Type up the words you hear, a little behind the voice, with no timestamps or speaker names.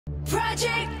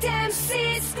Project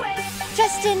Mc².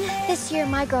 Justin, this year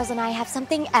my girls and I have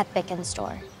something epic in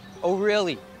store. Oh,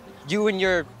 really? You and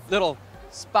your little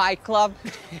spy club?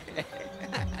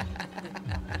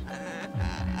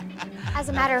 As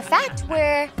a matter of fact,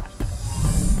 we're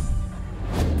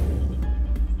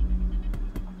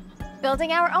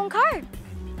building our own car.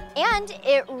 And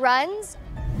it runs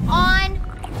on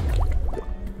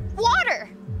water.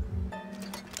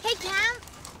 Hey, Cam,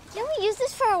 can we use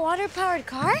this for a water-powered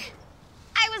car?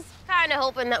 I was kind of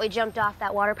hoping that we jumped off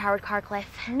that water-powered car cliff.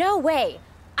 No way.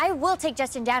 I will take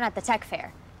Justin down at the tech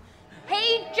fair.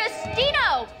 Hey,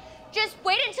 Justino! Just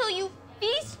wait until you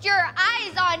feast your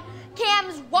eyes on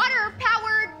Cam's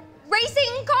water-powered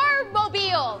racing car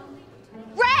mobile.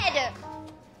 Red!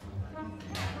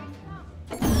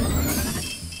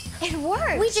 It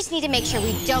works. We just need to make sure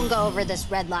we don't go over this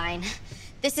red line.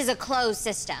 This is a closed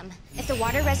system. If the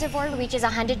water reservoir reaches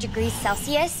 100 degrees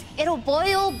Celsius, it'll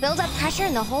boil, build up pressure,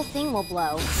 and the whole thing will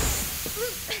blow.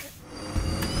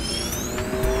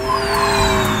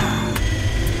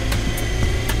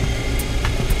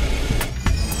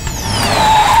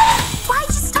 Why'd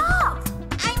you stop?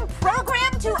 I'm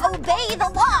programmed to obey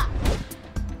the law.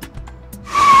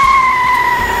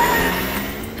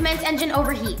 Commence engine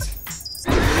overheat.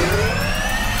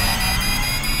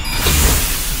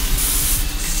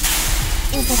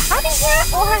 Is it hot in here,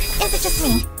 or is it just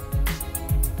me?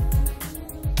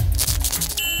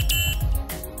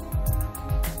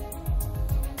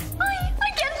 I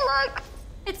can't look.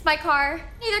 It's my car.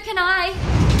 Neither can I.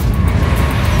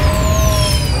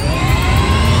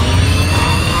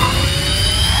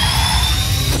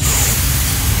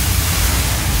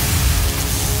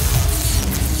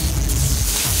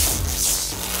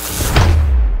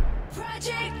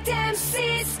 Project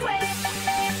Mc².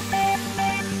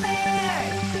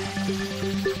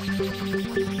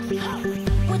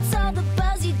 What's all the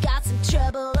buzz? You got some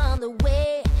trouble on the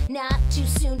way. Not too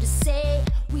soon.